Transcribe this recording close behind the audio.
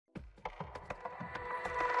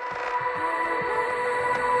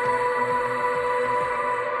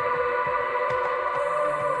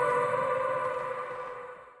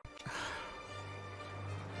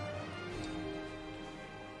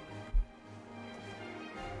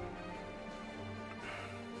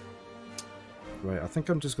Right, I think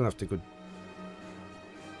I'm just gonna have to go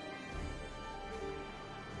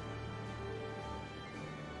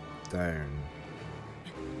down.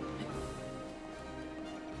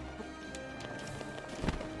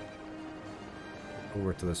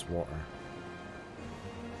 Over to this water.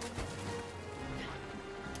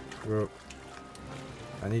 Whoa.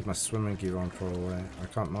 I need my swimming gear on probably. I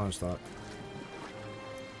can't manage that.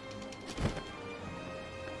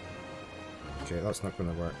 Okay, that's not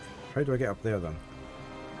going to work. How do I get up there then?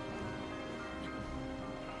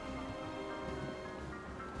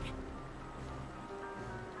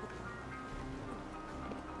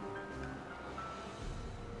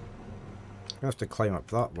 I have to climb up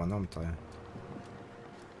that one, aren't I?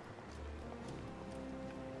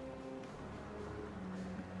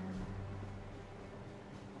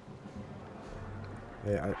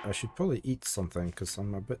 Yeah, I should probably eat something because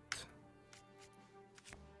I'm a bit...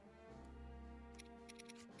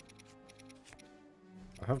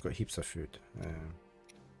 I have got heaps of food.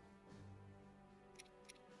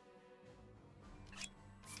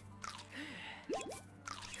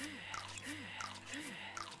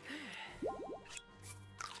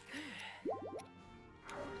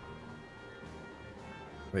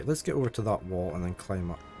 Right, let's get over to that wall and then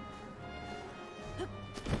climb up.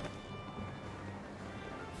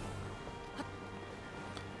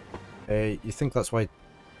 You think that's why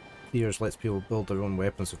Tears lets people build their own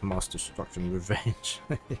weapons of mass destruction and revenge?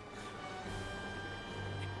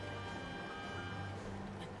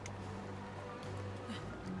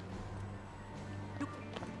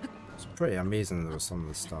 It's pretty amazing though, some of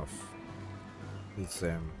the stuff. It's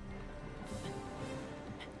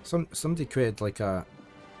somebody created like a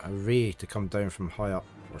ray to come down from high up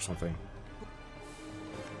or something.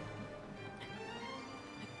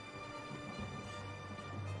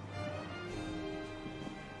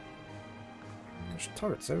 There's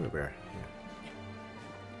turrets everywhere.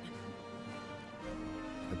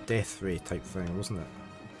 Yeah. A death ray type thing, wasn't it?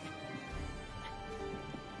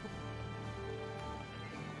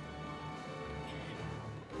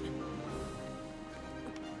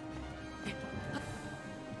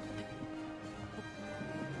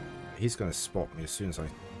 He's going to spot me as soon as I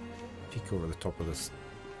peek over the top of this.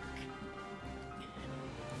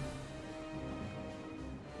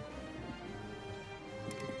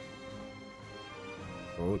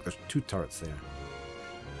 Oh look, there's two turrets there.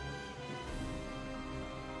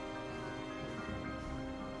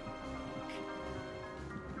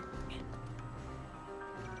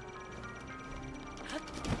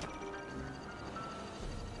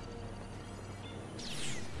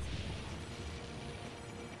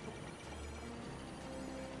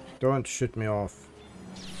 Don't shoot me off.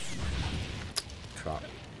 Crap.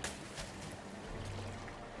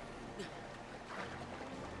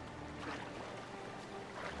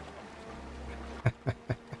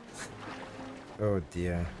 Oh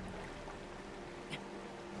dear.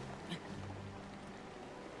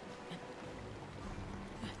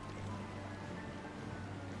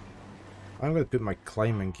 I'm going to put my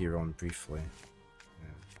climbing gear on briefly.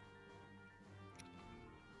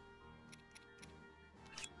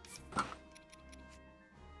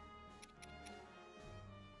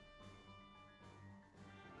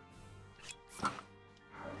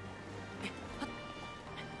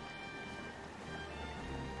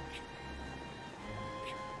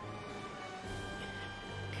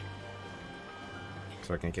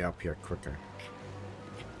 So I can get up here quicker.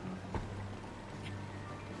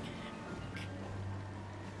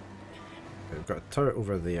 We've got a turret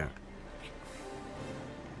over there.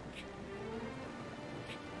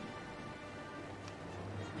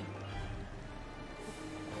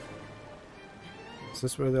 Is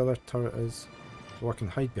this where the other turret is? Oh, I can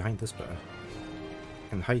hide behind this bit. I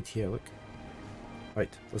can hide here, look.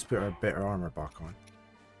 Right, let's put our better armor back on.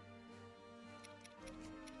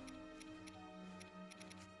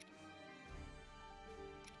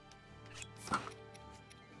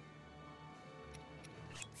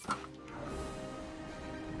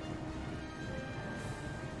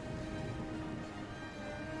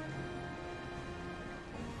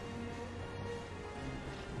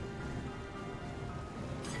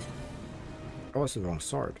 Oh, it's the wrong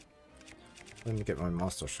sword. Let me get my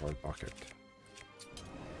master sword back out.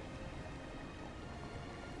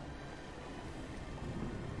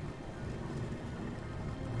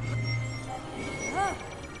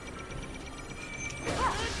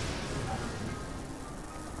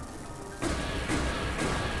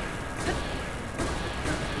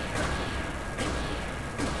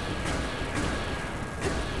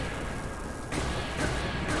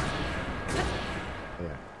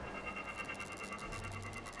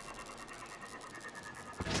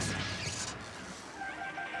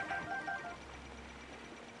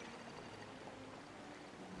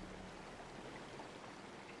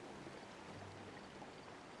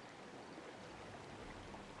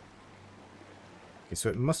 Okay, so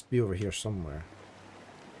it must be over here somewhere.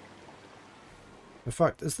 In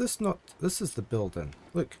fact, is this not... This is the building.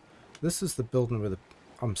 Look, this is the building where the...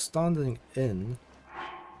 I'm standing in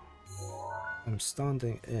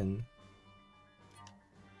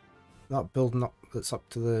that building up that's up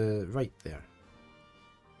to the right there.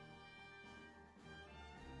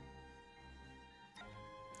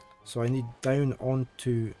 So I need down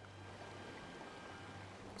onto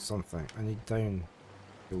something. I need down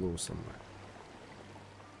below somewhere.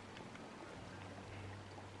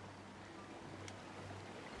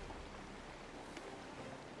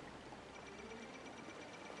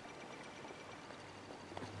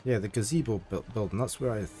 Yeah, the gazebo building, that's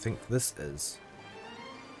where I think this is.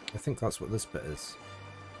 I think that's what this bit is.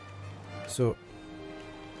 So,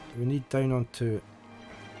 we need down onto...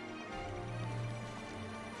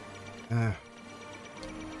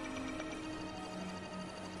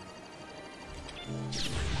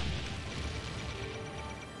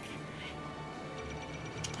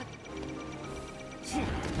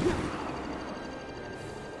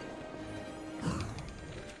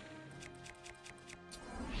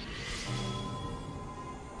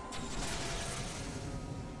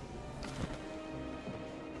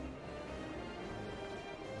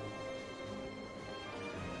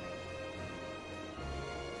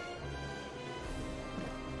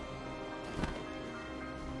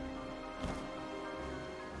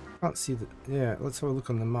 Can't see the... Yeah, let's have a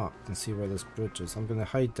look on the map and see where this bridge is. I'm going to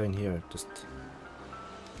hide down here, just...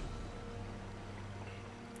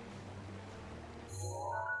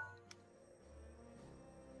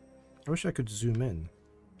 I wish I could zoom in.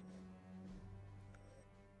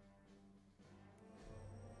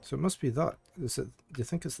 So it must be that. Is it? Do you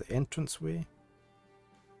think it's the entrance way?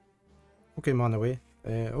 Okay, man, away.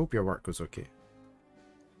 I hope your work was okay.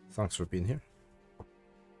 Thanks for being here.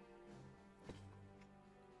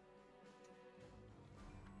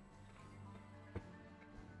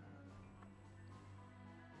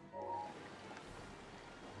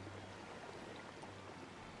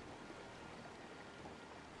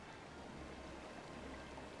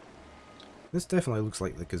 This definitely looks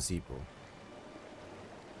like the gazebo.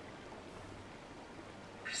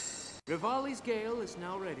 Rivali's gale is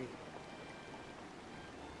now ready.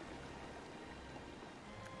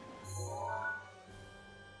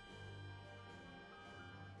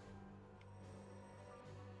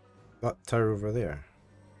 That tower over there.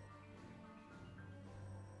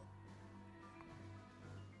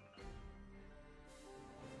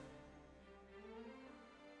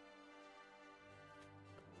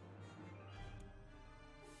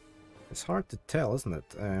 It's hard to tell, isn't it?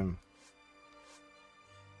 I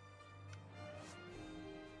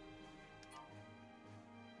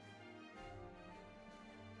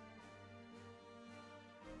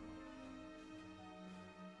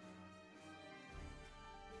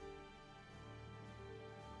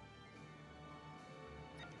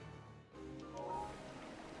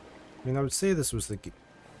mean, I would say this was the...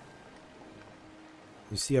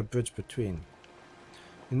 You see a bridge between.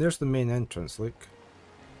 And there's the main entrance, look.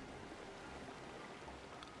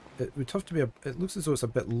 It would have to be a... It looks as though it's a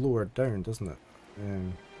bit lower down, doesn't it?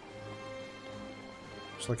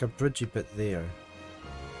 It's like a bridgey bit there.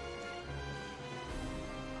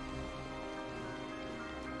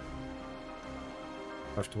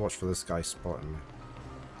 I have to watch for this guy spotting me.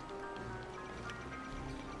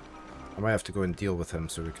 I might have to go and deal with him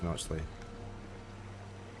so we can actually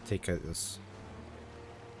take out this.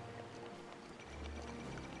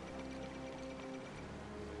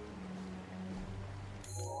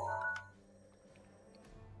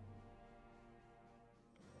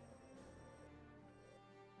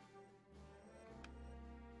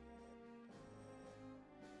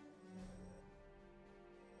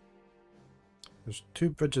 There's two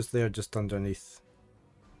bridges there just underneath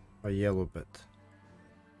a yellow bit.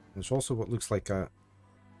 There's also what looks like an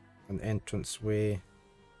entrance way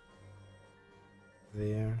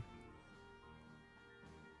there.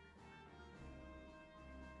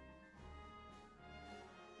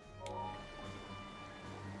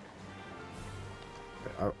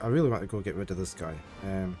 I really want to go get rid of this guy.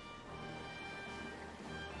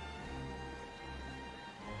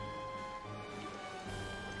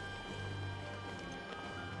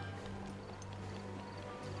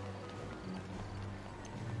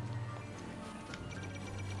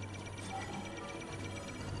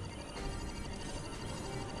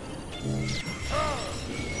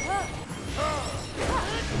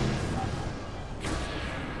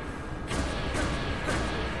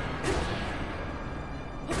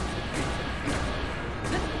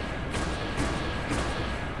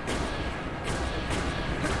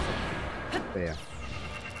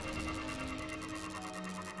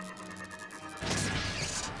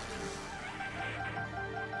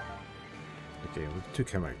 Okay, we took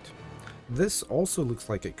him out. This also looks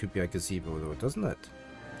like it could be a gazebo though, doesn't it?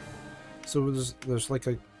 So there's like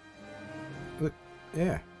a... Look,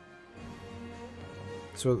 yeah.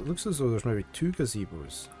 So it looks as though there's maybe 2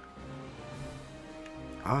 gazebos.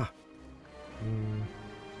 Ah.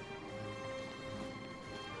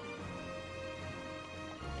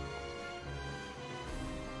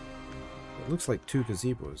 It looks like 2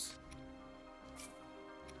 gazebos.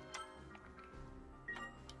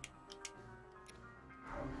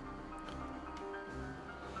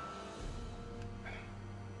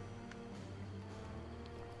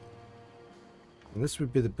 And this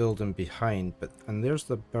would be the building behind, and there's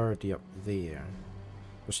the birdie up there.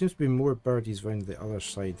 There seems to be more birdies around the other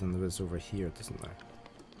side than there is over here, doesn't there?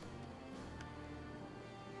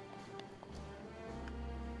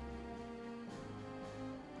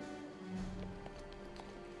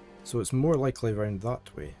 So it's more likely around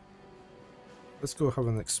that way. Let's go have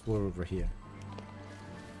an explore over here.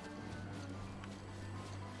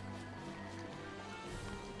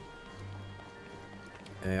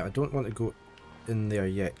 I don't want to go in there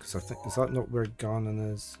yet, because I think, is that not where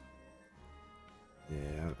Ganon is?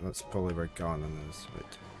 Yeah, that's probably where Ganon is,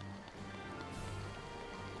 right.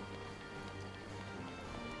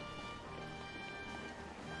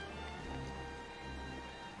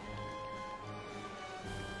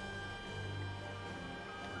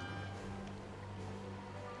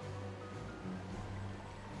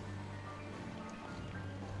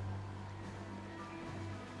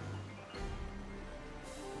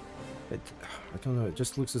 I don't know, it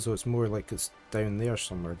just looks as though it's more like it's down there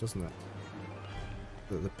somewhere, doesn't it?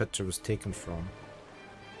 That the picture was taken from.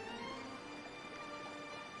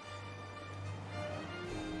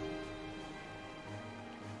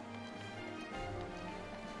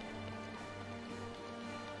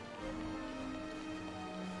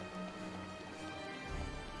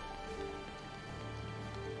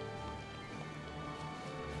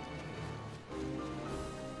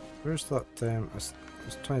 Where's that, I was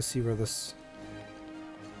trying to see where this...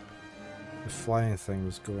 the flying thing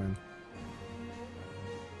was going.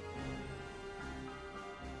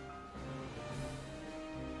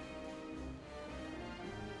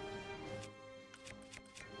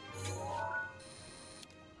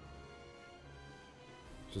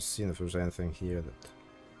 Just seeing if there's anything here that...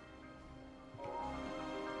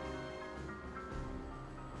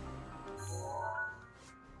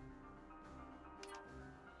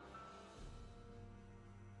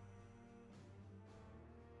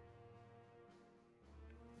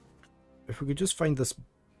 If we could just find this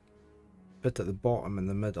bit at the bottom in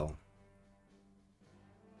the middle.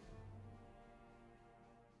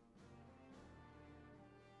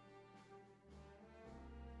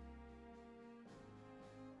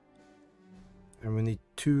 And we need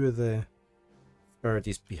 2 of the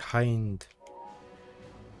birdies behind.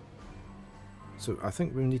 So I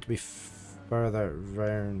think we need to be further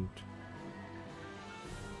round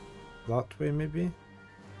that way maybe?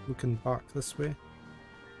 Looking back this way.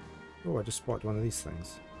 Oh, I just spotted one of these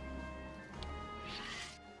things.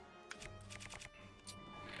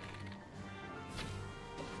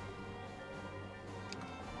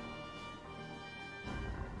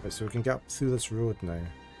 Right, so we can get up through this road now.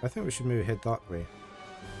 I think we should maybe head that way.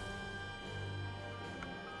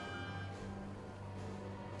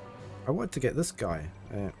 I want to get this guy.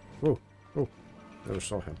 Whoa, whoa, never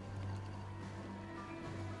saw him.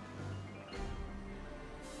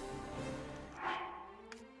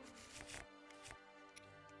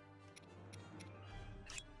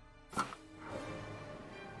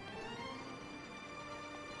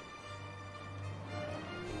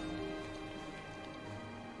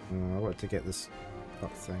 I want to get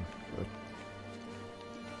that thing.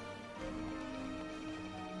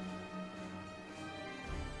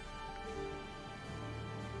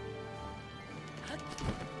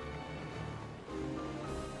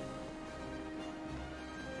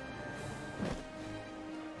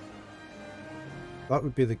 That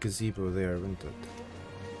would be the gazebo there, wouldn't it?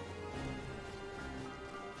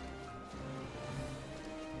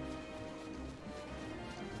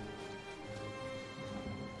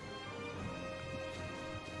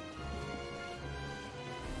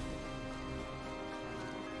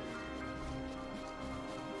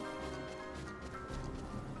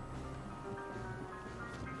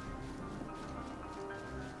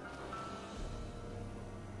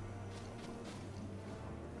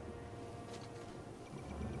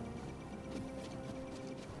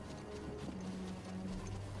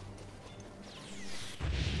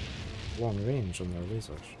 Long range on their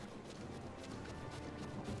lasers.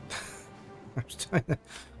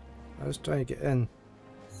 I was trying to get in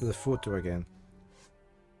to the photo again.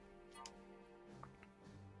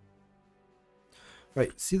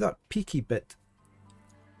 Right, see that peaky bit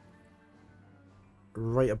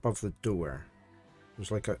right above the door?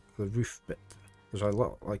 There's like the roof bit. There's a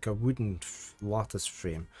lot like a wooden lattice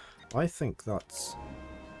frame. I think that's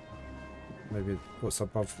maybe what's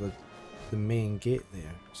above the main gate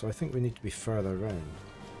there. So I think we need to be further around.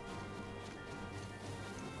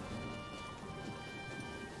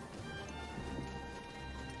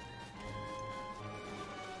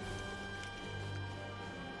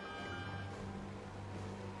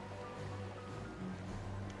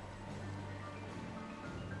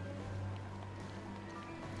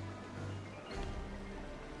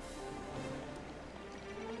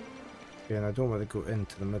 Okay, and I don't want to go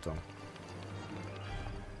into the middle.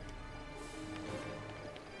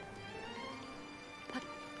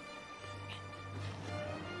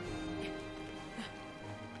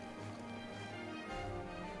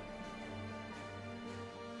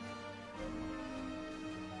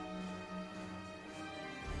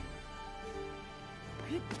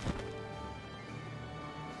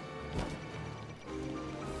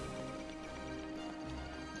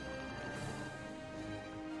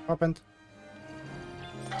 Happened.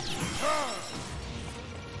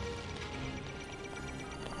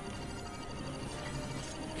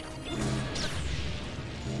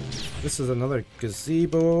 This is another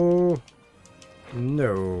gazebo.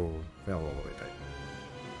 No. Fell all the way down.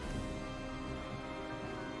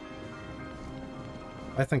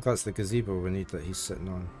 I think that's the gazebo we need that he's sitting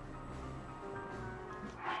on.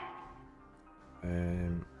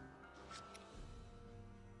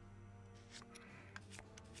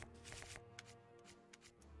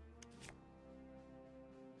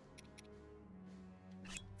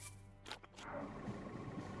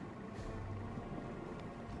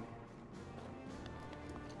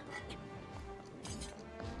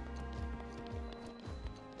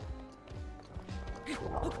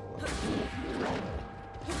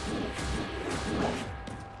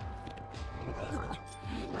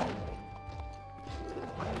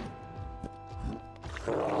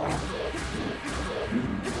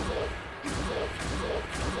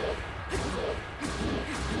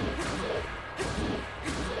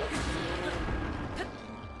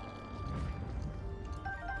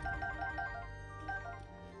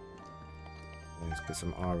 Let's get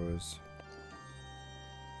some arrows.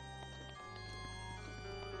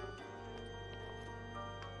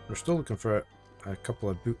 We're still looking for a couple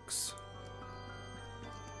of books.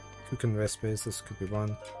 Cooking recipes, this could be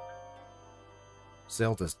one.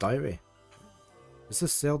 Zelda's diary. Is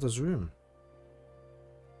this Zelda's room?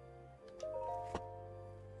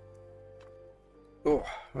 Oh,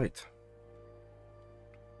 right.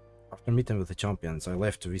 After meeting with the champions, I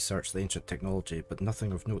left to research the ancient technology, but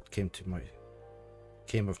nothing of note came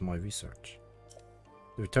of my research.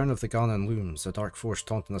 The return of the Ganon looms, a dark force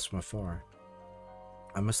taunting us from afar.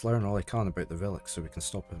 I must learn all I can about the relic so we can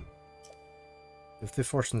stop him. If the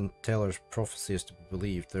fortune teller's prophecy is to be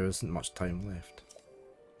believed, there isn't much time left.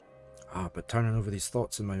 Ah, but turning over these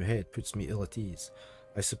thoughts in my head puts me ill at ease.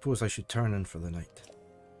 I suppose I should turn in for the night.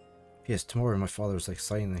 Yes, tomorrow my father is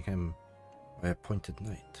assigning him my appointed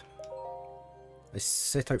night. I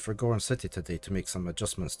set out for Goron City today to make some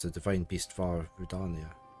adjustments to Divine Beast Var Rudania.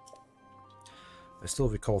 I still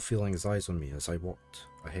recall feeling his eyes on me as I walked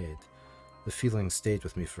ahead. The feeling stayed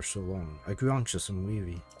with me for so long. I grew anxious and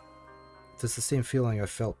weary. It is the same feeling I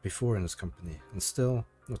felt before in his company, and still,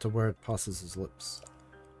 not a word passes his lips.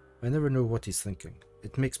 I never know what he's thinking.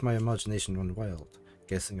 It makes my imagination run wild,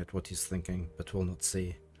 guessing at what he's thinking, but will not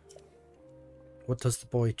say. What does the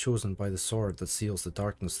boy chosen by the sword that seals the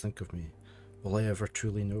darkness think of me? Will I ever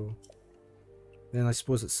truly know? Then I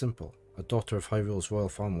suppose it's simple. A daughter of Hyrule's royal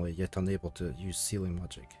family, yet unable to use sealing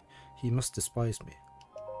magic. He must despise me.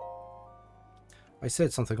 I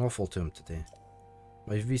said something awful to him today.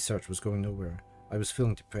 My research was going nowhere. I was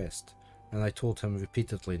feeling depressed, and I told him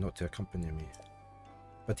repeatedly not to accompany me.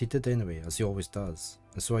 But he did anyway, as he always does,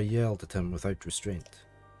 and so I yelled at him without restraint.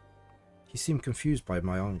 He seemed confused by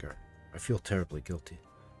my anger. I feel terribly guilty,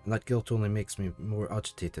 and that guilt only makes me more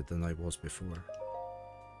agitated than I was before.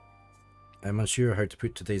 I am unsure how to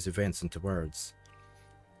put today's events into words.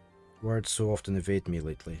 Words so often evade me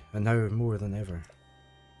lately, and now more than ever.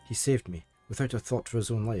 He saved me. Without a thought for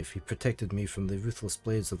his own life, he protected me from the ruthless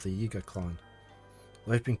blades of the Yiga clan.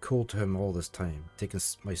 I've been cold to him all this time, taking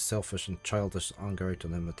my selfish and childish anger out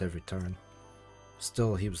on him at every turn.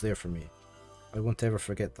 Still, he was there for me. I won't ever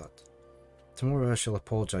forget that. Tomorrow I shall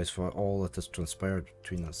apologise for all that has transpired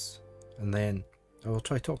between us, and then I will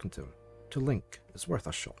try talking to him. To Link is worth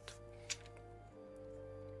a shot.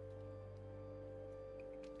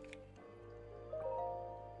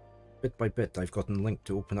 Bit by bit, I've gotten Link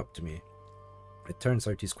to open up to me. It turns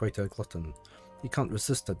out he's quite a glutton. He can't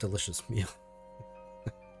resist a delicious meal.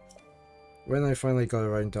 When I finally got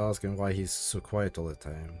around to asking why he's so quiet all the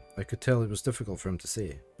time, I could tell it was difficult for him to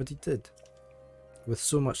say, but he did. With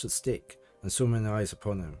so much at stake, and so many eyes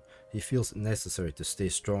upon him, he feels it necessary to stay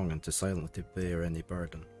strong and to silently bear any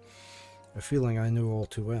burden. A feeling I know all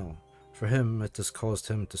too well. For him, it has caused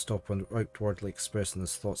him to stop outwardly expressing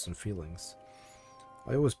his thoughts and feelings.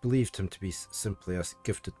 I always believed him to be simply a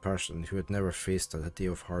gifted person who had never faced a day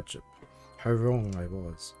of hardship. How wrong I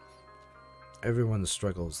was. Everyone's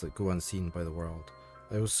struggles that go unseen by the world.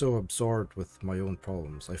 I was so absorbed with my own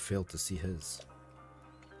problems, I failed to see his.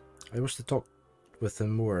 I wish to talk with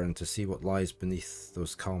him more and to see what lies beneath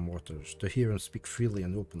those calm waters, to hear him speak freely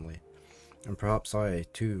and openly. And perhaps I,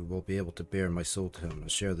 too, will be able to bare my soul to him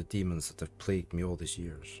and share the demons that have plagued me all these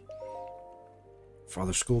years.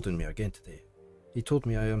 Father scolded me again today. He told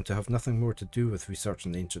me I am to have nothing more to do with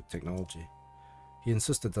researching ancient technology. He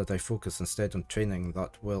insisted that I focus instead on training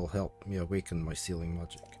that will help me awaken my sealing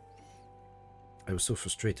magic. I was so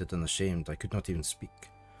frustrated and ashamed I could not even speak.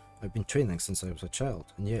 I've been training since I was a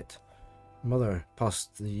child, and yet Mother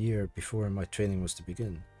passed the year before my training was to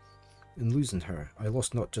begin. In losing her, I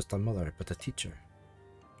lost not just a mother, but a teacher.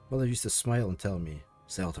 Mother used to smile and tell me,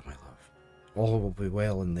 "Zelda, my love, all will be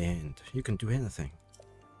well in the end. You can do anything."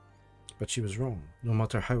 But she was wrong. No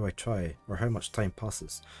matter how I try, or how much time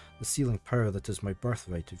passes, the sealing power that is my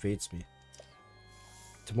birthright evades me.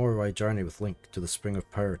 Tomorrow I journey with Link to the Spring of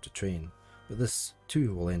Power to train, but this,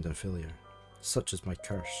 too, will end in failure. Such is my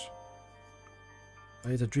curse. I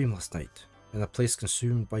had a dream last night. In a place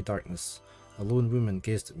consumed by darkness, a lone woman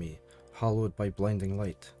gazed at me, hallowed by blinding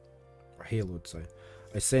light. Or haloed,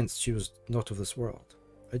 I sensed she was not of this world.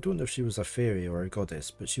 I don't know if she was a fairy or a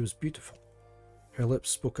goddess, but she was beautiful. Her lips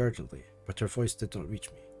spoke urgently, but her voice did not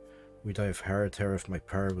reach me. Would I have heard her if my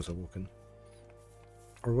power was awoken?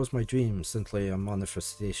 Or was my dream simply a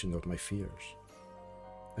manifestation of my fears?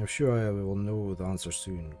 I'm sure I will know the answer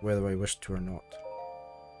soon, whether I wish to or not.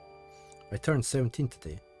 I turned 17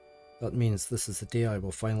 today. That means this is the day I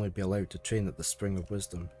will finally be allowed to train at the Spring of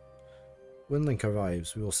Wisdom. When Link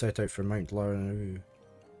arrives, we will set out for Mount Laranaru.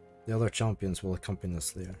 The other champions will accompany us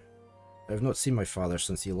there. I have not seen my father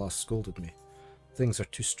since he last scolded me. Things are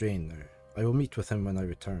too strained now. I will meet with him when I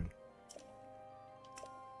return.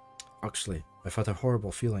 Actually, I've had a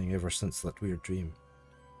horrible feeling ever since that weird dream.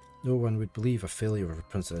 No one would believe a failure of a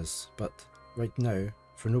princess, but right now,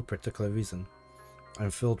 for no particular reason, I'm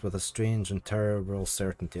filled with a strange and terrible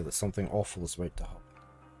certainty that something awful is about to happen.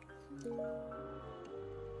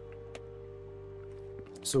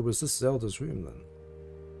 So was this Zelda's room then?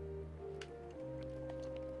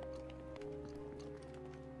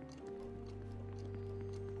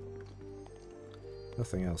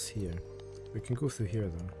 Nothing else here. We can go through here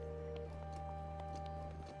though.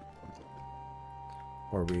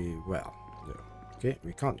 Or well, no. Okay,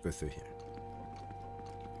 we can't go through here.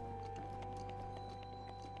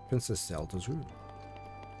 Princess Zelda's room.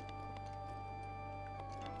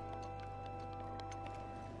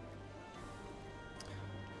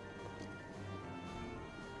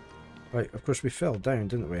 Right, of course we fell down,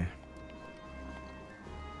 didn't we?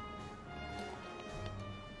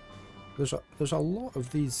 There's a lot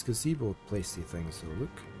of these gazebo placey things though.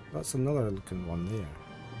 Look, that's another looking one there.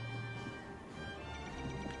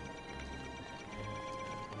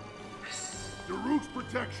 The roof's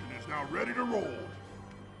protection is now ready to roll.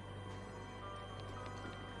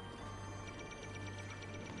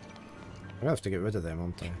 I'm gonna have to get rid of them,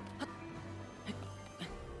 aren't I?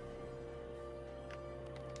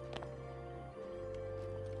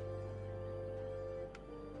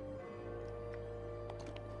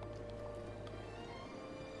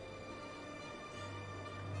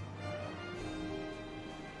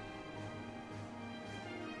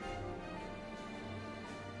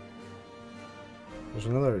 There's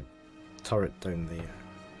another turret down there.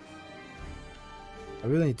 I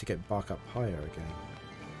really need to get back up higher again.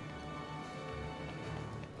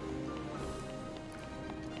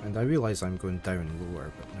 And I realise I'm going down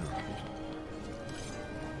lower, but no.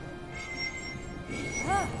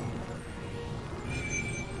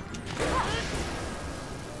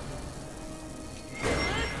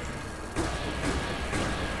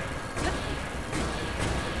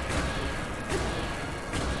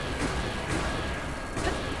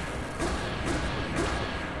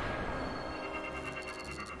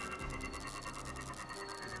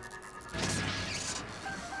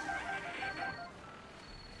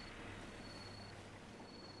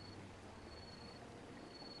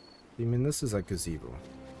 I mean, this is a gazebo.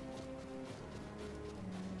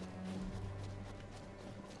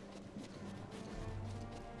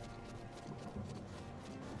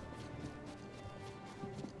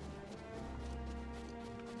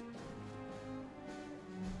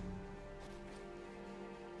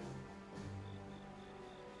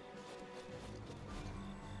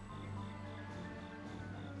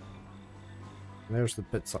 There's the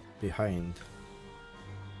bits up behind.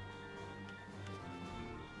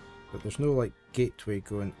 But there's no like gateway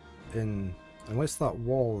going in, unless that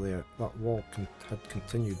wall there, that wall had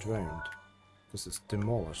continued round, because it's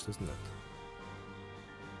demolished, isn't it?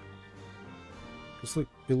 Just look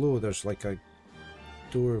below, there's like a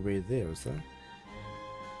doorway there, is there?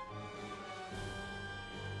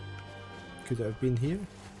 Could it have been here?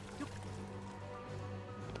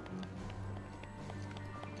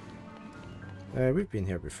 We've been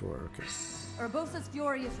here before, okay. Urbosa's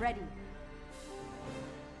fury is ready.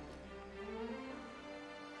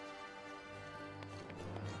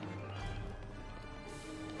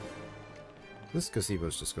 This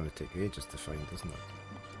gazebo's just going to take ages to find, isn't it?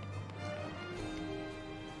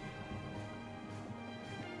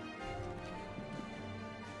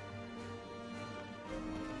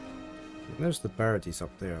 And there's the birdies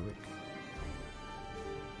up there, look.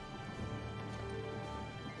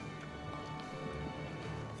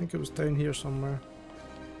 I think it was down here somewhere.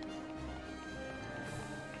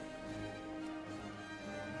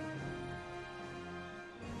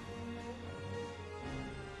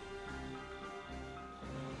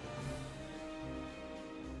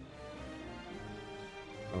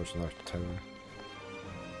 Oh, there's another tower.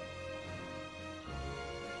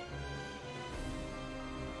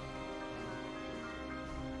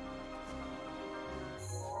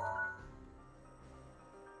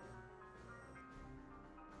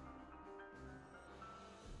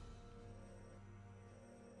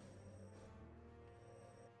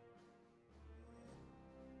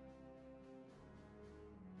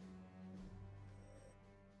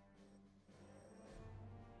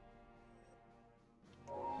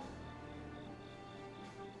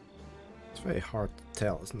 It's very hard to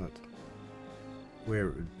tell, isn't it? Where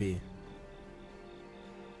it would be.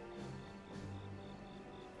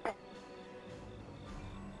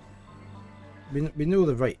 We know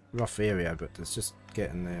the right rough area, but it's just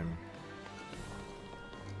getting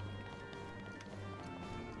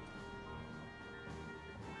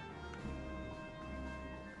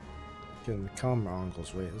getting the camera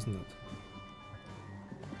angles right, isn't it?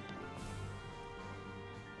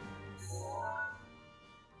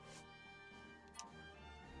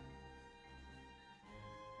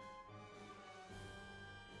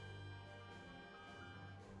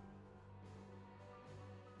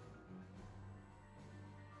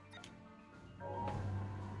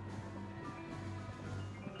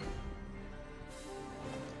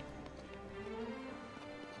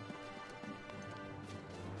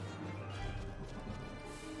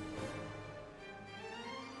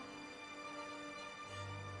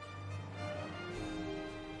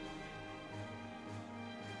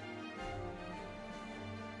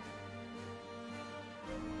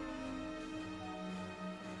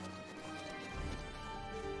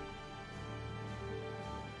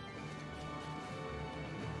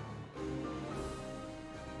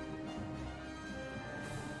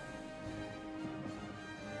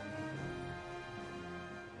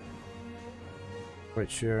 Quite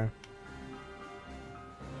sure.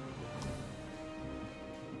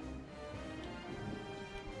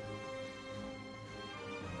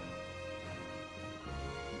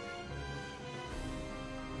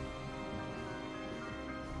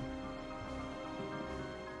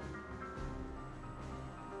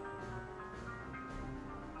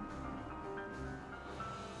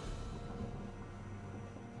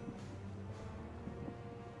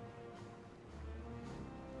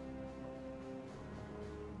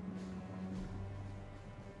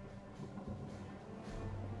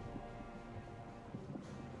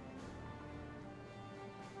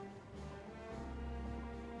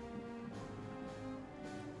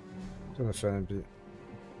 Gonna find a bit.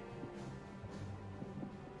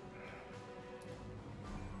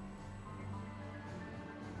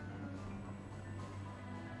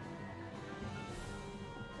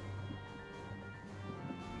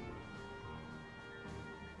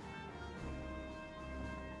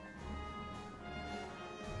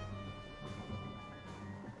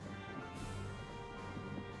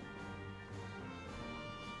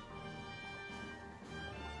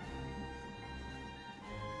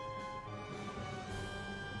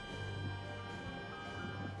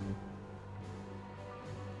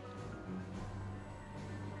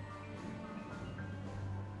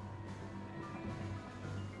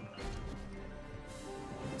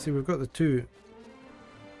 See, we've got the two.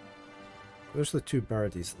 There's the two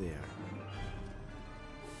birdies there.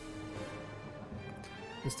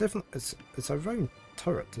 It's definitely it's a round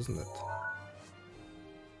turret, isn't it?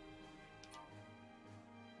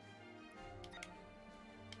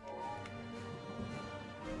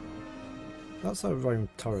 That's a round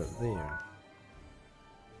turret there.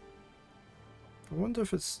 I wonder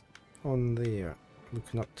if it's on there,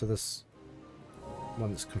 looking up to this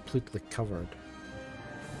one that's completely covered.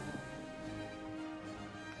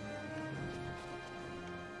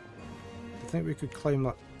 Do you think we could climb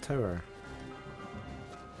that tower?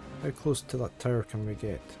 How close to that tower can we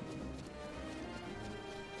get?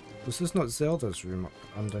 Was this not Zelda's room up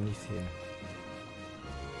underneath here?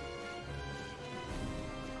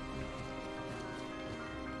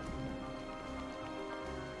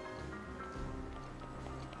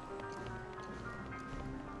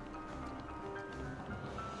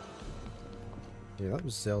 Yeah, that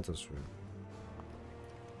was Zelda's room.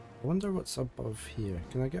 I wonder what's above here.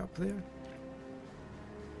 Can I get up there?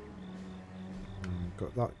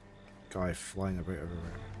 Got that guy flying about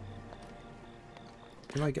everywhere.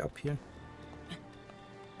 Can I get up here?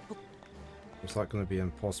 Is that going to be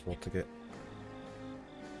impossible to get?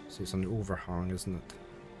 See, it's an overhang, isn't it?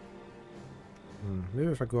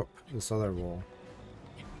 Maybe if I go up this other wall.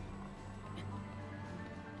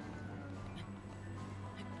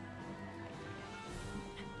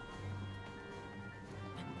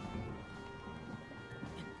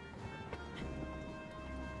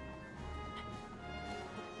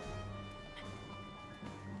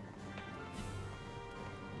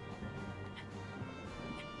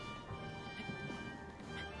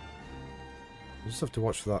 I just have to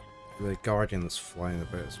watch for that, the guardian that's flying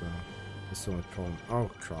about as well. That's the only problem.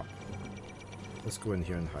 Oh crap. Let's go in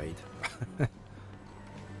here and hide.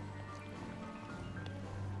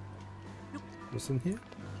 What's in here?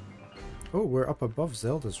 Oh, we're up above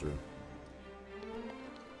Zelda's room.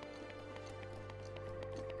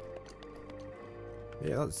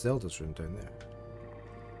 Yeah, that's Zelda's room down there.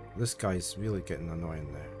 This guy's really getting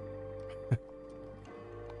annoying there.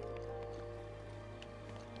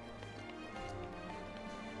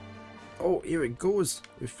 Oh, here it goes.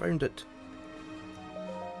 We found it.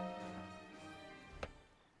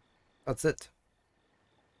 That's it.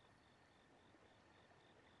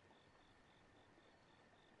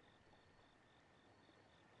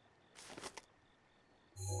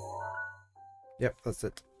 Yep, that's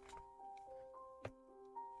it.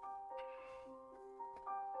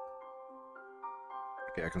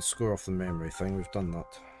 Okay, I can score off the memory thing. We've done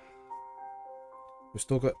that. We've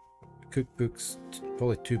still got cookbooks,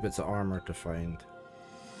 probably 2 bits of armor to find.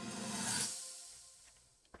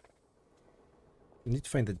 We need to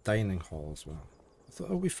find the dining hall as well. I thought,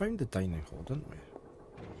 oh, we found the dining hall, didn't we?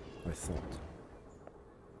 I thought.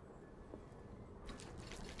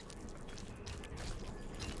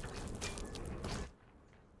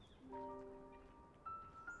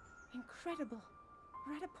 Incredible.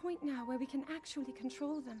 We're at a point now where we can actually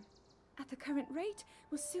control them. At the current rate,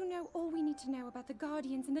 we'll soon know all we need to know about the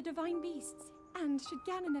Guardians and the Divine Beasts. And should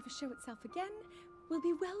Ganon never show itself again, we'll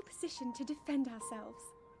be well positioned to defend ourselves.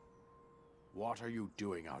 What are you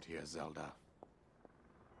doing out here, Zelda?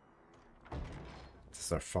 This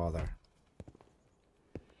is our father.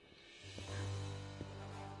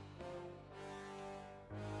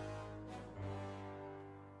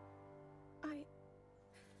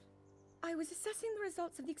 I was assessing the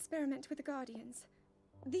results of the experiment with the Guardians.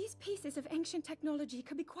 These pieces of ancient technology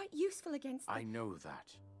could be quite useful against I know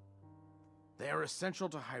that. They are essential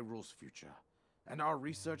to Hyrule's future, and our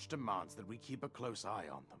research demands that we keep a close eye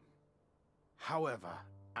on them. However,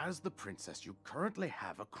 as the princess, you currently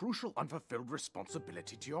have a crucial unfulfilled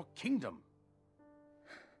responsibility to your kingdom.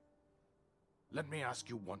 Let me ask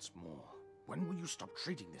you once more, when will you stop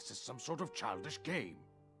treating this as some sort of childish game?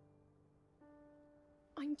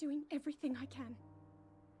 I'm doing everything I can.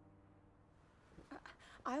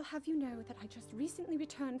 I'll have you know that I just recently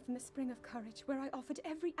returned from the Spring of Courage, where I offered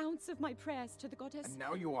every ounce of my prayers to the goddess. And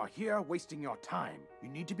now you are here wasting your time. You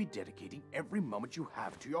need to be dedicating every moment you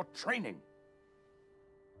have to your training.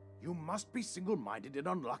 You must be single-minded in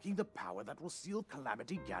unlocking the power that will seal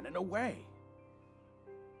Calamity Ganon away.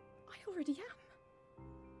 I already am.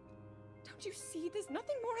 Don't you see? There's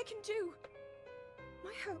nothing more I can do.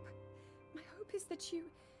 My hope is that you'll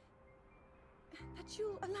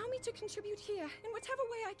allow me to contribute here in whatever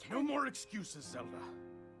way I can. No more excuses, Zelda.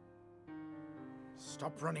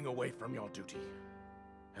 Stop running away from your duty.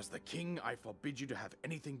 As the king, I forbid you to have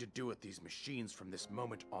anything to do with these machines from this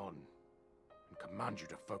moment on, and command you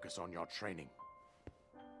to focus on your training.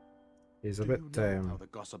 He's a Do bit, you know how the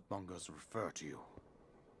gossip mongers refer to you?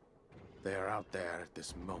 They are out there at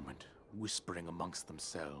this moment, whispering amongst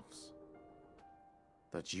themselves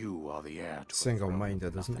that you are the heir to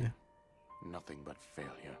single-minded, isn't he? Nothing but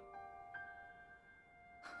failure.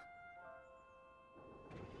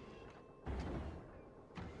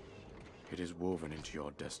 It is woven into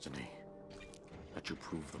your destiny that you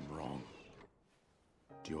prove them wrong.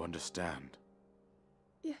 Do you understand?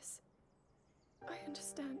 Yes, I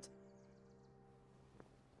understand.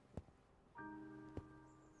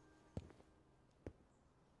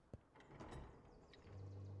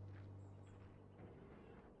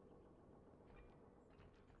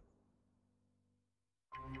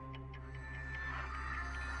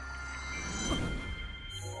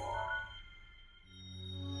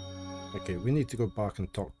 Okay, we need to go back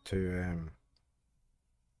and talk to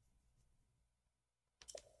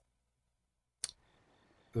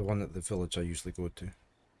the one at the village I usually go to.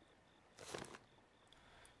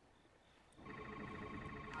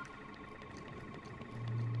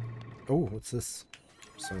 Oh, what's this?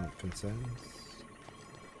 Silent Princess.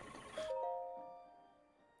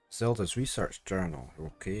 Zelda's research journal.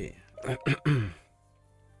 Okay.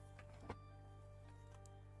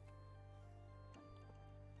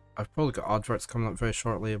 I've probably got adverts coming up very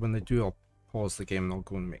shortly. When they do, I'll pause the game and I'll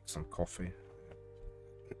go and make some coffee.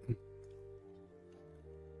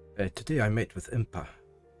 Today I met with Impa,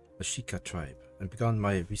 the Sheikah tribe, and began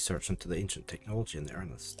my research into the ancient technology in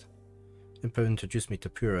earnest. Impa introduced me to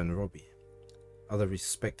Pura and Robbie, other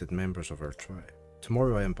respected members of our tribe.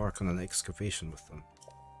 Tomorrow I embark on an excavation with them.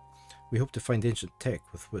 We hope to find ancient tech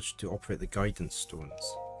with which to operate the guidance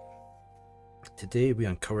stones. Today we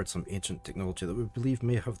uncovered some ancient technology that we believe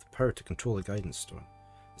may have the power to control the guidance stone.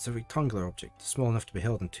 It's a rectangular object, small enough to be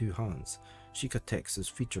held in two hands. Sheikah text is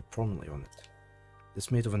featured prominently on it. It's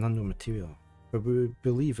made of an unknown material, but we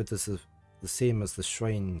believe it is the same as the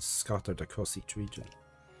shrines scattered across each region.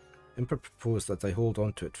 Impa proposed that I hold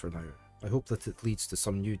on to it for now. I hope that it leads to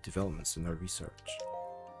some new developments in our research.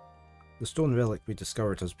 The stone relic we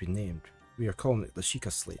discovered has been named. We are calling it the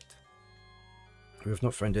Sheikah Slate. We have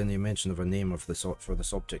not found any mention of a name for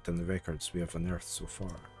this object in the records we have unearthed so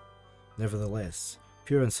far. Nevertheless,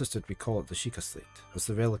 Pura insisted we call it the Sheikah Slate, as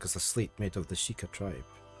the relic is a slate made of the Sheikah tribe,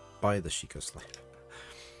 by the Sheikah Slate.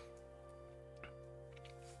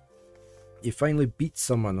 You finally beat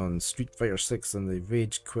someone on Street Fighter 6 and they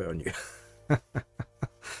rage quit on you.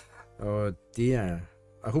 Oh dear.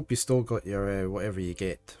 I hope you still got your whatever you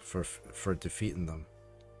get for defeating them.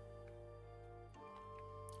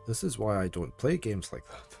 This is why I don't play games like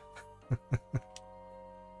that.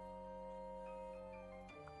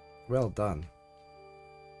 Well done.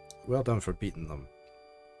 Well done for beating them.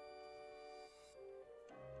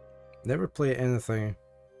 Never play anything.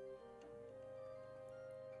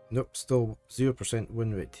 Nope, still 0%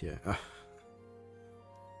 win rate here.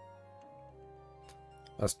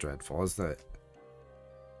 That's dreadful, isn't it?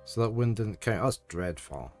 So that win didn't count. That's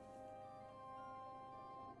dreadful.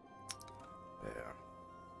 Yeah.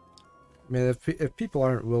 I mean, if people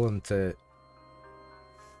aren't willing to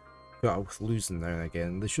put up with losing now and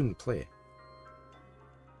again, they shouldn't play.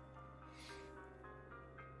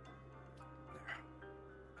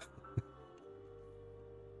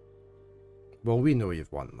 Well, we know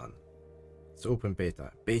you've won, man. It's open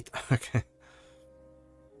beta. Beta, okay.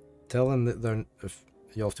 Tell them that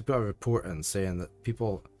you'll have to put a report in saying that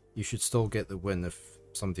you should still get the win if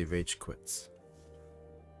somebody rage quits.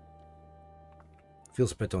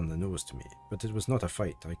 Feels a bit on the nose to me, but it was not a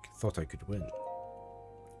fight. I thought I could win.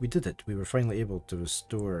 We did it. We were finally able to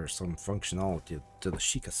restore some functionality to the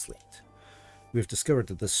Sheikah Slate. We have discovered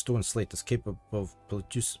that this stone slate is capable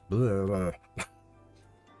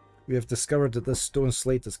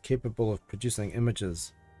of producing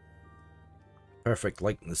images, perfect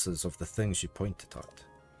likenesses of the things you pointed at.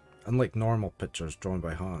 Unlike normal pictures drawn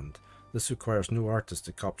by hand, this requires no artist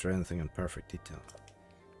to capture anything in perfect detail.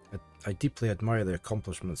 I deeply admire the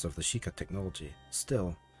accomplishments of the Sheikah technology.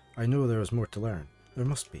 Still, I know there is more to learn. There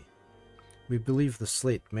must be. We believe the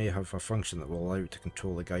slate may have a function that will allow it to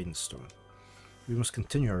control the guidance stone. We must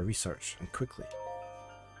continue our research, and quickly.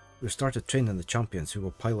 We've started training the champions who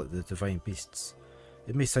will pilot the divine beasts.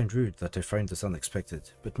 It may sound rude that I found this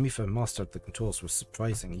unexpected, but Mifa mastered the controls with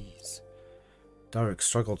surprising ease. Darek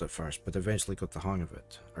struggled at first, but eventually got the hang of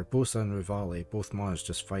it. Urbosa and Rivale both managed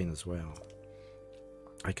just fine as well.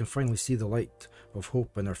 I can finally see the light of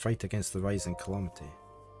hope in our fight against the rising calamity.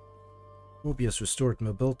 Robbie has restored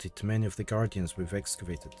mobility to many of the guardians we've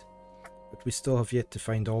excavated, but we still have yet to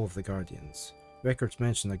find all of the guardians. Records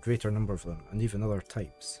mention a greater number of them, and even other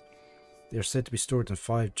types. They are said to be stored in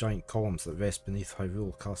 5 giant columns that rest beneath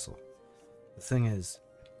Hyrule Castle. The thing is,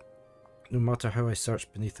 no matter how I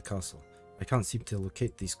search beneath the castle, I can't seem to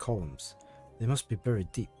locate these columns. They must be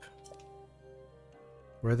buried deep.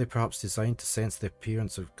 Were they perhaps designed to sense the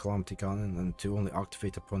appearance of Calamity Ganon and to only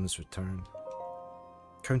activate upon his return?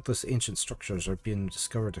 Countless ancient structures are being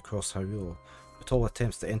discovered across Hyrule, but all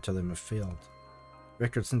attempts to enter them have failed.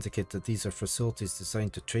 Records indicate that these are facilities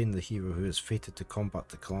designed to train the hero who is fated to combat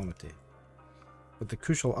the calamity. but the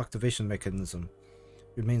crucial activation mechanism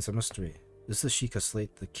remains a mystery. Is the Sheikah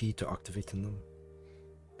slate the key to activating them?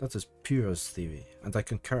 That is Pura's theory, and I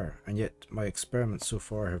concur, and yet my experiments so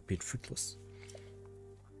far have been fruitless.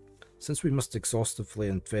 Since we must exhaustively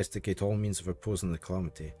investigate all means of opposing the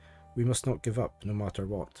calamity, we must not give up, no matter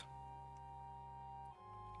what.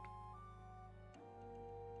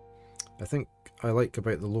 I think I like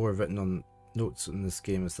about the lore written on notes in this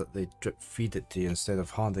game is that they drip feed it to you instead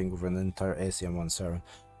of handing over an entire essay in one sermon.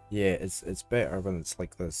 Yeah, it's better when it's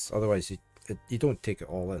like this, otherwise you don't take it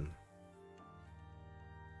all in.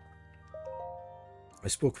 I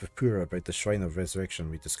spoke with Pura about the Shrine of Resurrection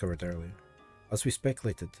we discovered earlier. As we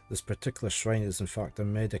speculated, this particular shrine is in fact a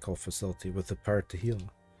medical facility with the power to heal.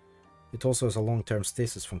 It also has a long-term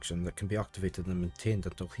stasis function that can be activated and maintained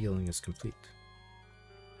until healing is complete.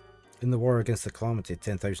 In the war against the calamity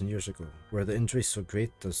 10,000 years ago, were the injuries so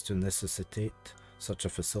great as to necessitate such a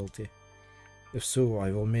facility? If so,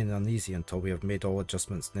 I will remain uneasy until we have made all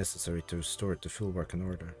adjustments necessary to restore it to full working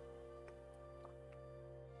order.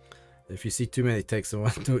 If you see too many texts in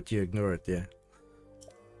one note, you ignore it, yeah.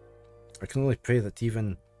 I can only pray that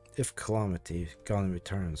even if calamity Ganon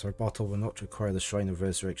returns, our battle will not require the Shrine of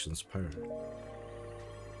Resurrection's power.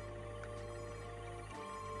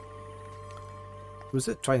 Was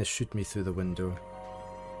it trying to shoot me through the window?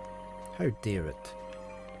 How dare it?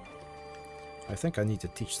 I think I need to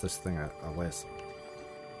teach this thing a lesson.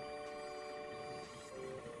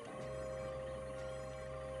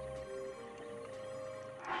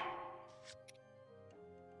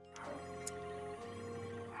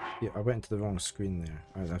 Yeah, I went into the wrong screen there.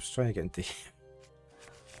 I was trying to get into here.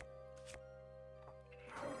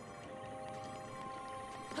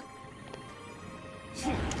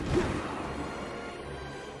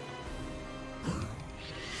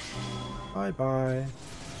 Bye bye.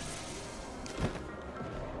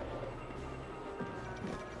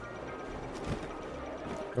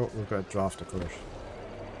 Oh, we've got a draft, of course.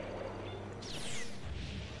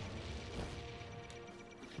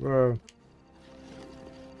 Whoa.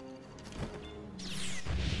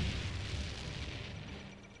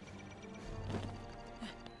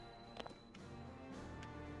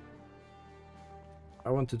 I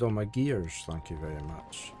wanted all my gears, thank you very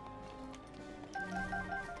much.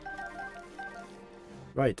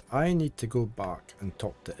 Right, I need to go back and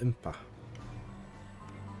talk to Impa.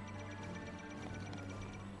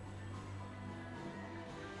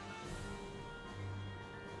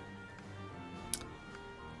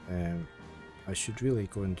 I should really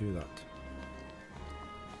go and do that.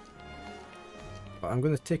 But I'm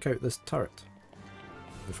going to take out this turret.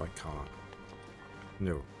 If I can't.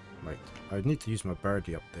 No, right. I would need to use my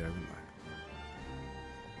birdie up there, wouldn't I?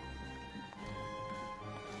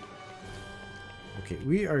 Okay,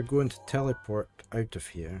 we are going to teleport out of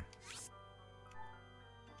here.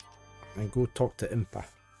 And go talk to Impa.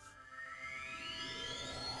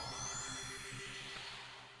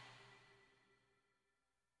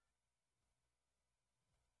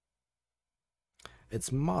 It's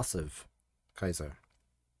massive, Kaiser.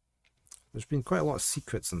 There's been quite a lot of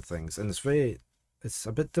secrets and things, and it's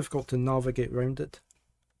a bit difficult to navigate around it.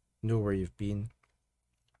 Know where you've been.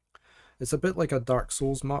 It's a bit like a Dark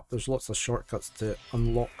Souls map. There's lots of shortcuts to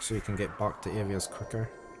unlock so you can get back to areas quicker.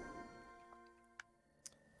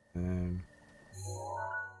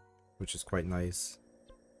 Which is quite nice.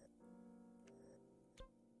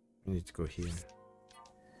 We need to go here.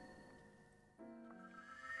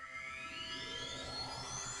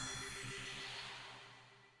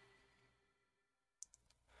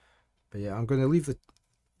 But yeah, I'm going to leave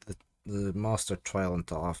the master trial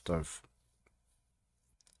until after I've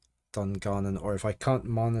done Ganon, or if I can't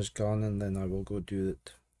manage Ganon, then I will go do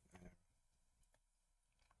it.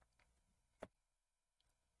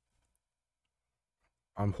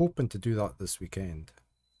 I'm hoping to do that this weekend.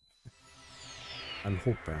 I'm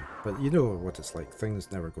hoping, but you know what it's like,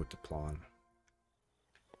 things never go to plan.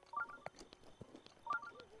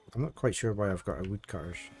 I'm not quite sure why I've got a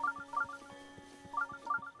woodcutters.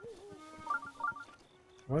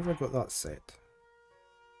 Why have I got that set?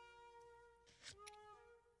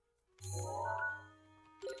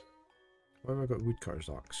 Why have I got woodcutter's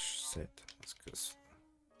axe set? That's because...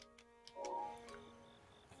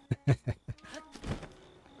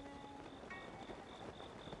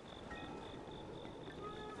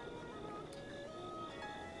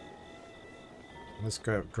 Let's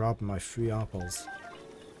go grab my free apples.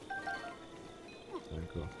 There we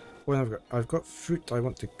go. Oh, I've got fruit I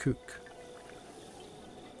want to cook.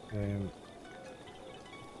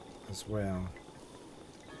 As well.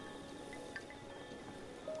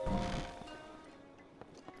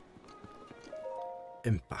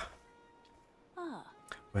 Impa. Ah,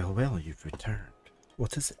 Well, well, you've returned.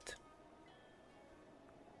 What is it?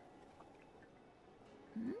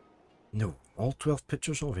 Hmm? No, all 12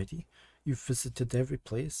 pictures already? You've visited every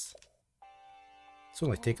place? It's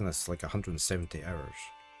only taken us like 170 hours.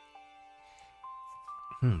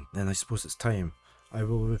 Then I suppose it's time. I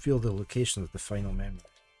will reveal the location of the final memory.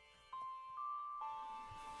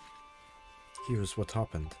 Here's what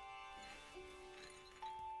happened.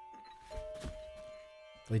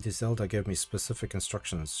 Lady Zelda gave me specific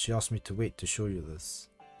instructions. She asked me to wait to show you this.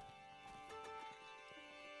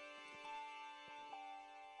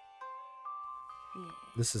 Yeah.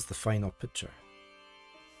 This is the final picture.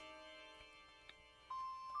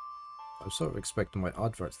 I'm sort of expecting my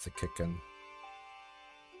adverts to kick in.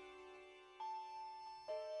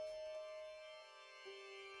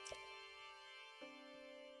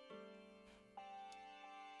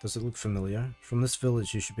 Does it look familiar? From this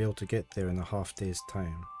village you should be able to get there in a half day's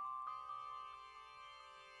time.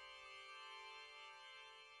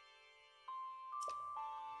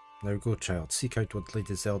 Now go, child, seek out what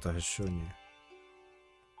Lady Zelda has shown you.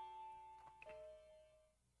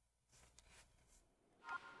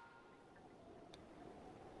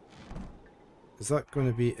 Is that going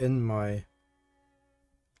to be in my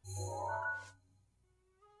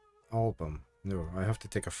album? No, I have to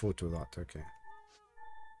take a photo of that, okay.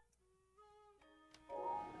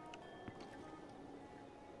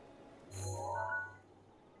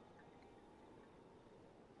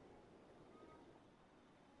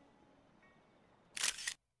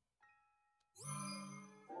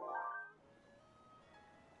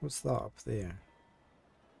 What's that up there?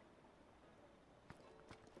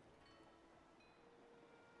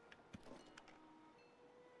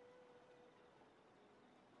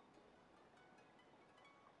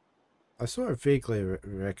 I sort of vaguely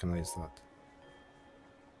recognize that.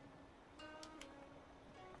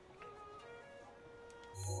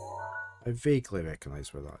 I vaguely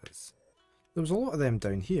recognize where that is. There was a lot of them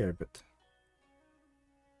down here, but...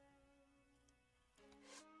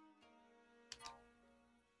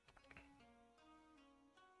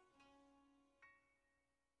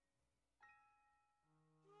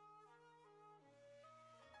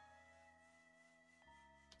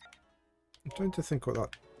 I'm trying to think what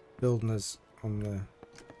that building is on the...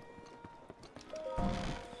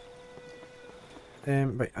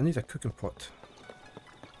 right, I need a cooking pot.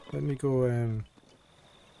 Let me go,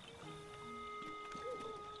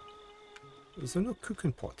 Is there no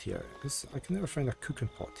cooking pot here? I can never find a cooking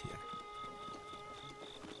pot here.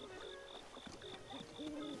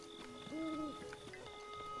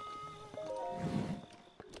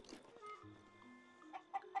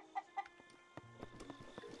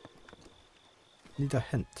 Need a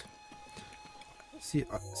hint. See,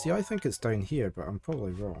 I think it's down here, but I'm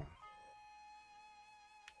probably wrong.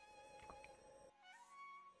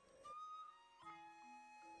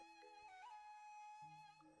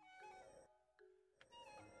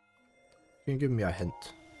 You can give me a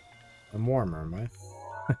hint. I'm warmer, am I?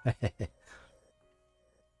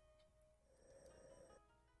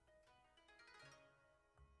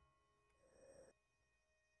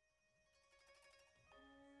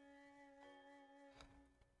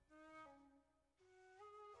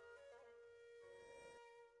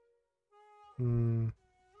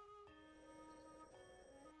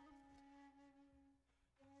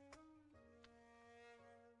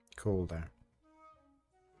 Cool there.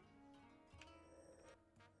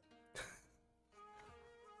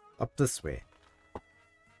 Up this way.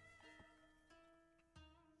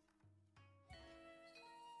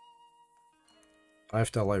 I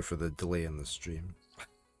have to allow for the delay in the stream.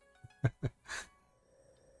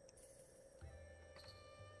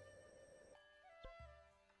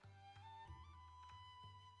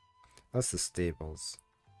 That's the stables.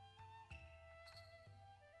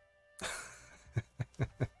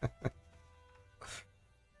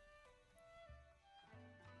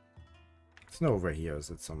 It's not over here, is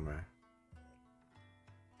it, somewhere?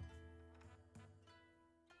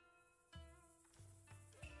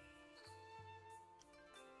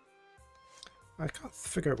 I can't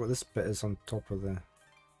figure out what this bit is on top of the...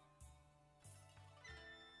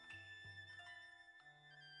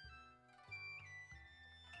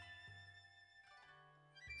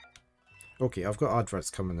 Okay, I've got adverts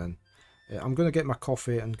coming in. I'm going to get my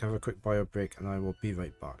coffee and have a quick bio break, and I will be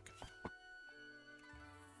right back.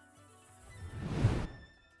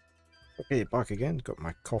 Okay, back again. Got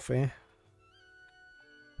my coffee.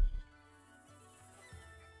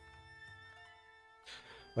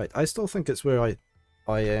 Right, I still think it's where I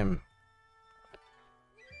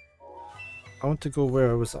want to go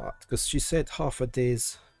where I was at, because she said half a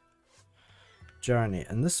day's journey,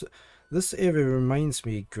 and this This area reminds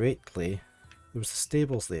me greatly. There was the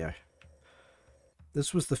stables there.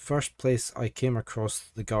 This was the first place I came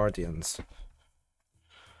across the Guardians.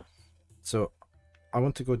 So I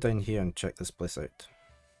want to go down here and check this place out.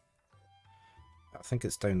 I think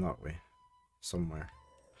it's down that way. Somewhere.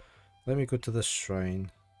 Let me go to this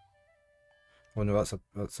shrine. Oh no, that's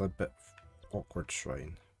a bit awkward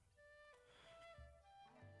shrine.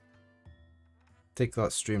 Take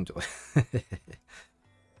that stream delay.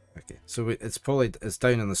 Okay, so it's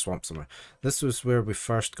down in the swamp somewhere. This was where we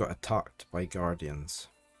first got attacked by Guardians.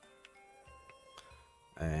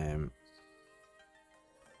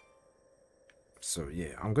 So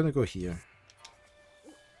yeah, I'm gonna go here.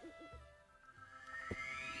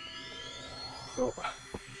 Oh.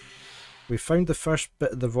 We found the first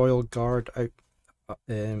bit of the Royal Guard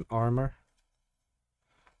armor.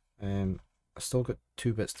 I still got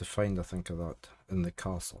 2 bits to find, I think, of that in the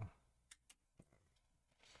castle.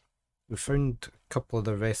 We found a couple of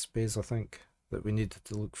the recipes, I think, that we needed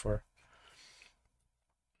to look for.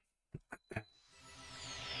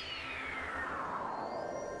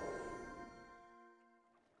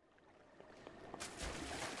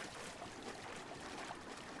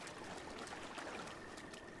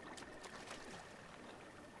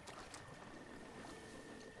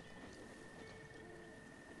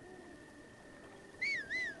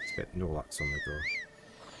 Let's get Nolax on the go.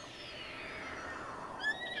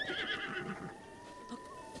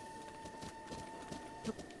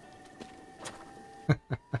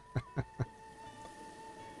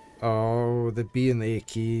 Oh, the B and the A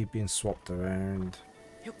key being swapped around.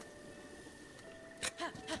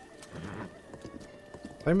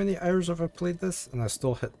 How many hours have I played this and I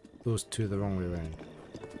still hit those 2 the wrong way around?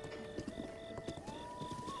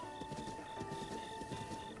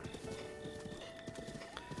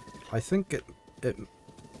 I think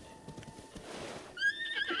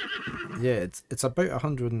yeah, it's about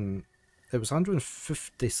 100 and it was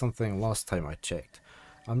 150 something last time I checked.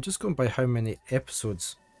 I'm just going by how many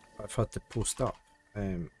episodes I've had to post up.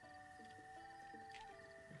 It's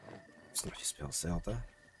not how you spell Zelda.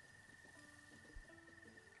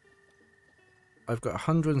 I've got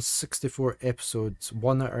 164 episodes,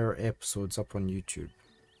 1 hour episodes up on YouTube.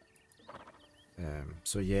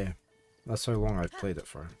 So yeah, that's how long I've played it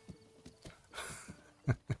for.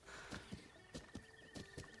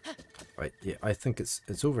 Right, yeah, I think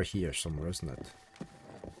it's over here somewhere, isn't it?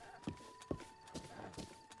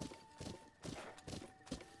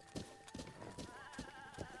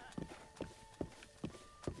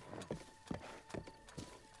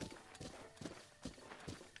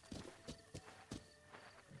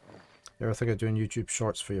 You ever think of doing YouTube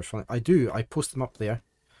shorts for your funny? I do. I post them up there.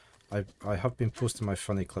 I have been posting my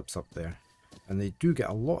funny clips up there, and they do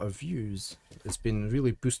get a lot of views. It's been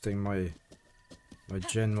really boosting my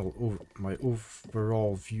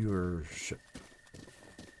overall viewership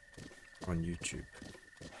on YouTube.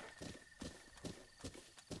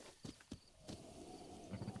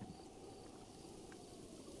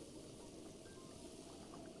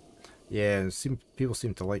 Yeah, people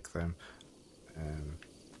seem to like them.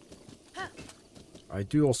 I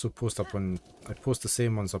do also post up on... I post the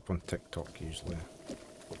same ones up on TikTok usually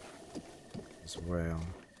as well.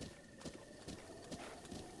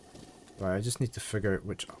 Right, I just need to figure out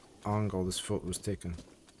which angle this photo was taken.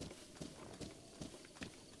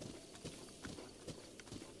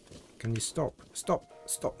 Can you stop? Stop!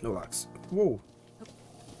 Stop, Nolax! Whoa!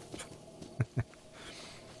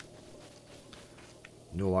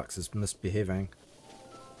 Nolax is misbehaving.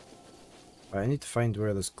 Right, I need to find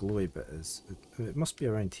where this glowy bit is. It must be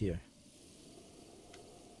around here.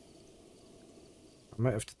 I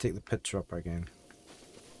might have to take the picture up again.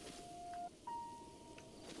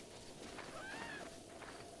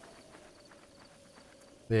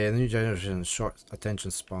 Yeah, the new generation short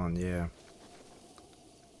attention span, yeah.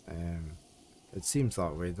 It seems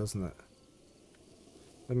that way, doesn't it?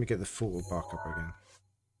 Let me get the photo back up again.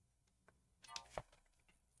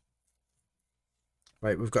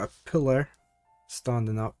 Right, we've got a pillar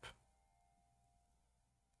standing up.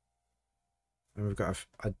 And we've got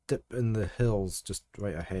a dip in the hills just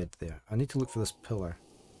right ahead there. I need to look for this pillar.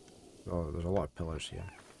 Oh, there's a lot of pillars here.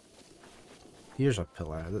 Here's a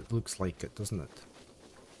pillar. That looks like it, doesn't it?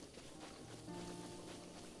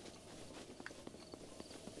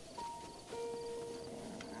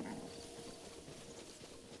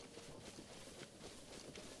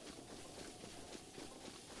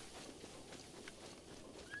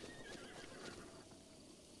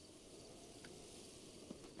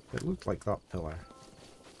 It looked like that pillar.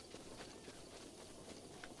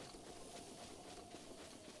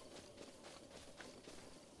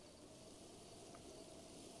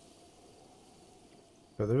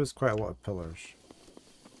 But there is quite a lot of pillars.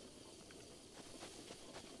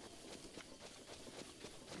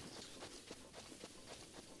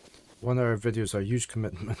 One-hour videos are a huge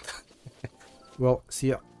commitment. Well,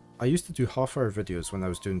 see, I used to do half-hour videos when I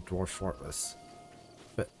was doing Dwarf Fortress.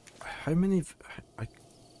 But how many...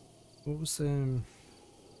 what was...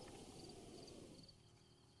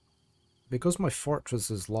 Because my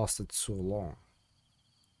fortresses lasted so long.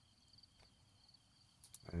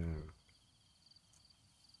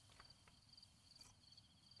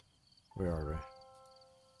 Where are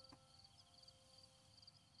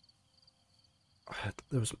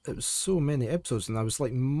we? It was so many episodes, and I was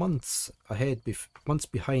like months ahead, months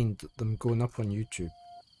behind them going up on YouTube.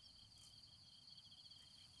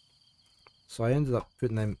 So I ended up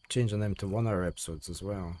changing them to 1-hour episodes as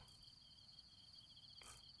well.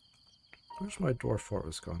 Where's my Dwarf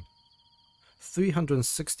Fortress gone?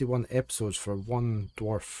 361 episodes for one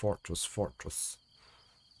Dwarf Fortress.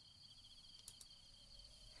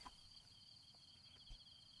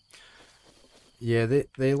 Yeah,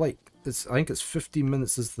 they like it's. I think it's 15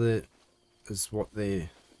 minutes is what they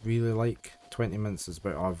really like. 20 minutes is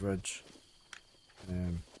about average.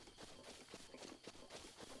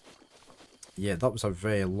 Yeah, that was a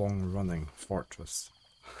very long running fortress.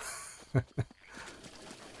 Well,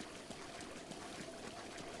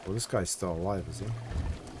 this guy's still alive, is he?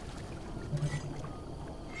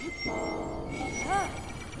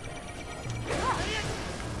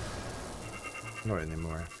 Not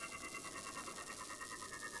anymore.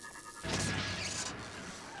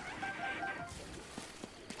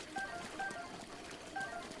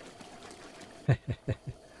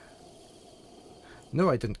 No,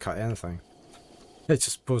 I didn't cut anything. I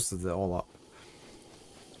just posted it all up.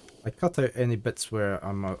 I cut out any bits where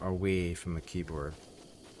I'm away from the keyboard.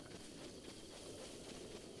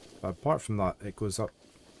 But apart from that, it goes up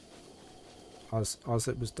as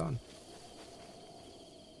it was done.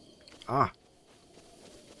 Ah!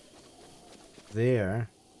 There.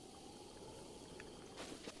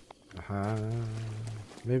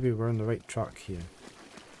 Maybe we're on the right track here.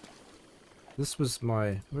 This was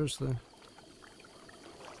my... Where's the...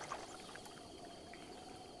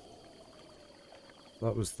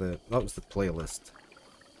 That was the playlist.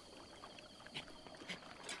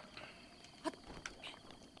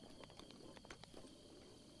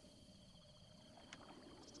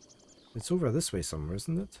 It's over this way somewhere,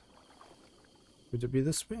 isn't it? Would it be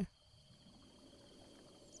this way?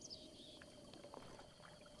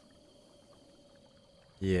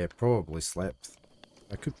 Yeah, probably slept.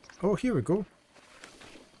 I could... Oh, here we go.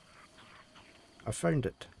 I found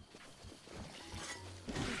it.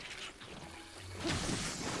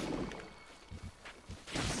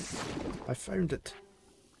 I found it.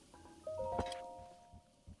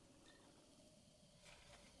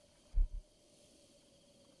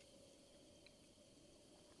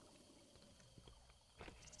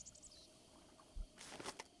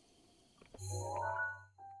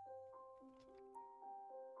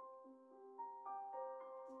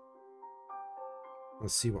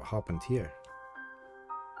 Let's see what happened here.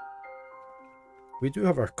 We do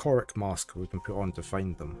have our Korok mask we can put on to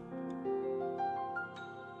find them.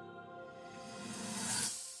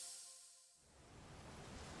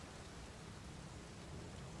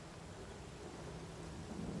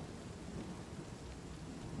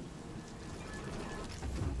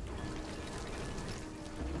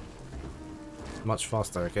 Much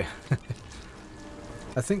faster, okay.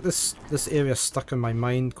 I think this area stuck in my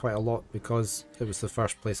mind quite a lot because it was the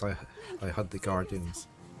first place I had the Guardians.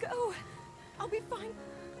 Go! I'll be fine.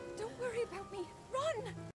 Don't worry about me.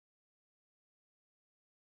 Run!